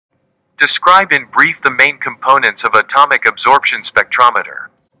Describe in brief the main components of atomic absorption spectrometer.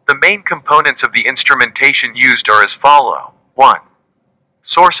 The main components of the instrumentation used are as follow. 1.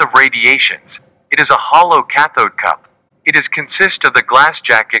 Source of radiations. It is a hollow cathode cup. It consists of the glass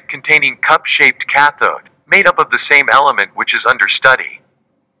jacket containing cup-shaped cathode, made up of the same element which is under study.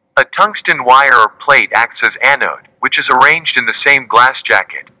 A tungsten wire or plate acts as anode, which is arranged in the same glass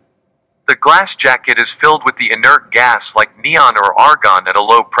jacket. The glass jacket is filled with the inert gas like neon or argon at a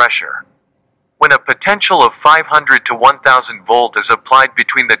low pressure. When a potential of 500 to 1000 volt is applied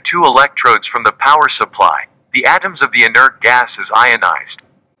between the two electrodes from the power supply, the atoms of the inert gas is ionized.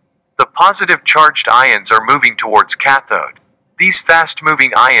 The positive charged ions are moving towards cathode. These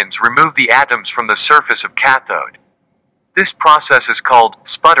fast-moving ions remove the atoms from the surface of cathode. This process is called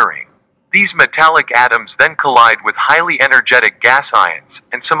sputtering. These metallic atoms then collide with highly energetic gas ions,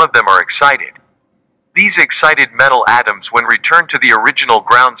 and some of them are excited. These excited metal atoms, when returned to the original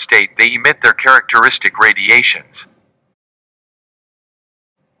ground state, they emit their characteristic radiations.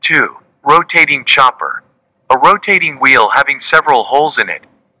 2. Rotating chopper. A rotating wheel having several holes in it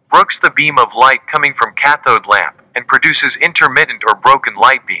brooks the beam of light coming from cathode lamp and produces intermittent or broken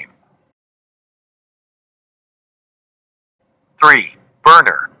light beam. 3.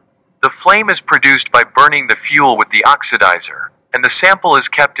 Burner. The flame is produced by burning the fuel with the oxidizer, and the sample is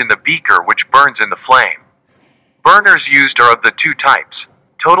kept in the beaker which burns in the flame. Burners used are of the two types: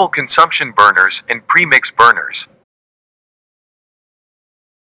 total consumption burners and premix burners.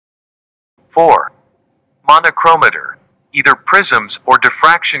 4. Monochromator. Either prisms or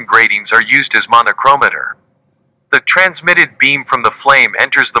diffraction gratings are used as monochromator. The transmitted beam from the flame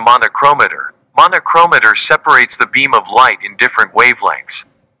enters the monochromator. Monochromator separates the beam of light in different wavelengths,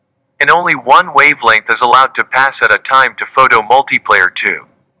 and only one wavelength is allowed to pass at a time to photomultiplier 2.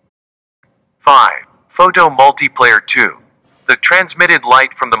 5. Photomultiplier 2. The transmitted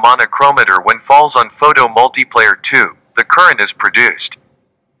light from the monochromator, when falls on photomultiplier 2, the current is produced.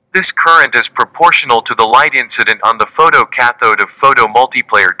 This current is proportional to the light incident on the photocathode of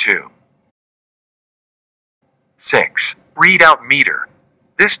photomultiplier 2. 6. Readout meter.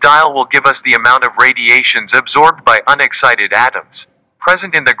 This dial will give us the amount of radiations absorbed by unexcited atoms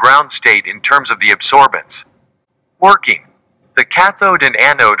present in the ground state in terms of the absorbance. Working. The cathode and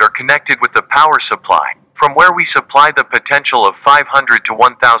anode are connected with the power supply, from where we supply the potential of 500 to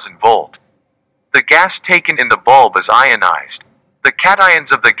 1000 volt. The gas taken in the bulb is ionized. The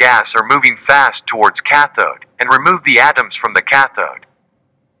cations of the gas are moving fast towards cathode and remove the atoms from the cathode.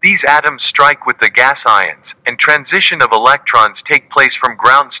 These atoms strike with the gas ions, and transition of electrons take place from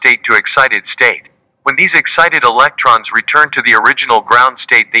ground state to excited state. When these excited electrons return to the original ground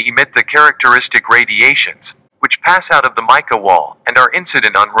state, they emit the characteristic radiations, which pass out of the mica wall and are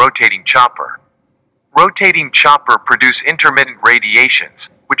incident on rotating chopper. Rotating chopper produce intermittent radiations,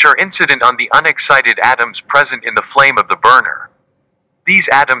 which are incident on the unexcited atoms present in the flame of the burner. These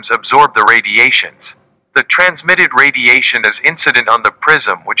atoms absorb the radiations. The transmitted radiation is incident on the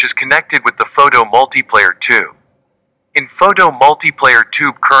prism, which is connected with the photomultiplier tube. In photomultiplier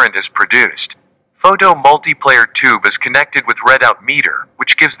tube, current is produced. Photomultiplier tube is connected with readout meter,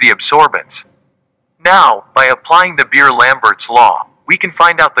 which gives the absorbance. Now, by applying the Beer-Lambert's law, we can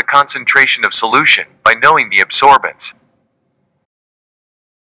find out the concentration of solution by knowing the absorbance.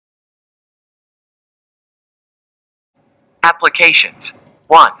 Applications.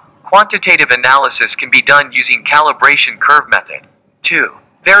 1. Quantitative analysis can be done using calibration curve method. 2.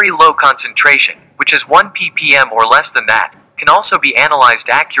 Very low concentration, which is 1 ppm or less than that, can also be analyzed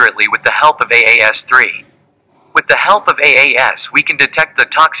accurately with the help of AAS. 3. With the help of AAS, we can detect the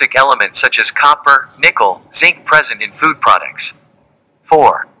toxic elements such as copper, nickel, zinc present in food products.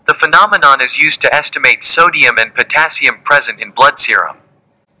 4. The phenomenon is used to estimate sodium and potassium present in blood serum.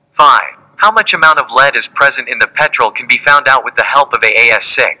 5. How much amount of lead is present in the petrol can be found out with the help of AAS.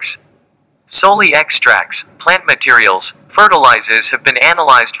 6. Solely extracts, plant materials, fertilizers have been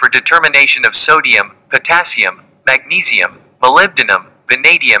analyzed for determination of sodium, potassium, magnesium, molybdenum,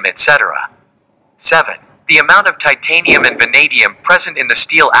 vanadium, etc. 7. The amount of titanium and vanadium present in the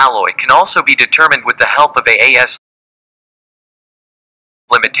steel alloy can also be determined with the help of AAS.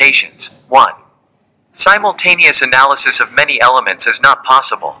 Limitations. 1. Simultaneous analysis of many elements is not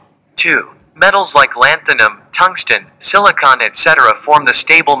possible. 2. Metals like lanthanum, tungsten, silicon, etc. form the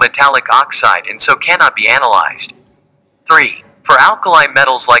stable metallic oxide and so cannot be analyzed. 3. For alkali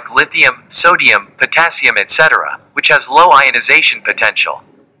metals like lithium, sodium, potassium, etc., which has low ionization potential.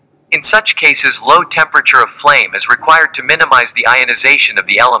 In such cases, low temperature of flame is required to minimize the ionization of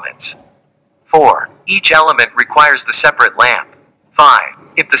the elements. 4. Each element requires the separate lamp. 5.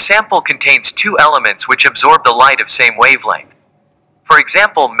 If the sample contains two elements which absorb the light of same wavelength. For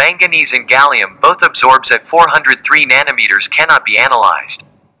example, manganese and gallium both absorbs at 403 nanometers cannot be analyzed.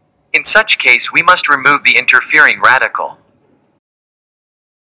 In such case we must remove the interfering radical.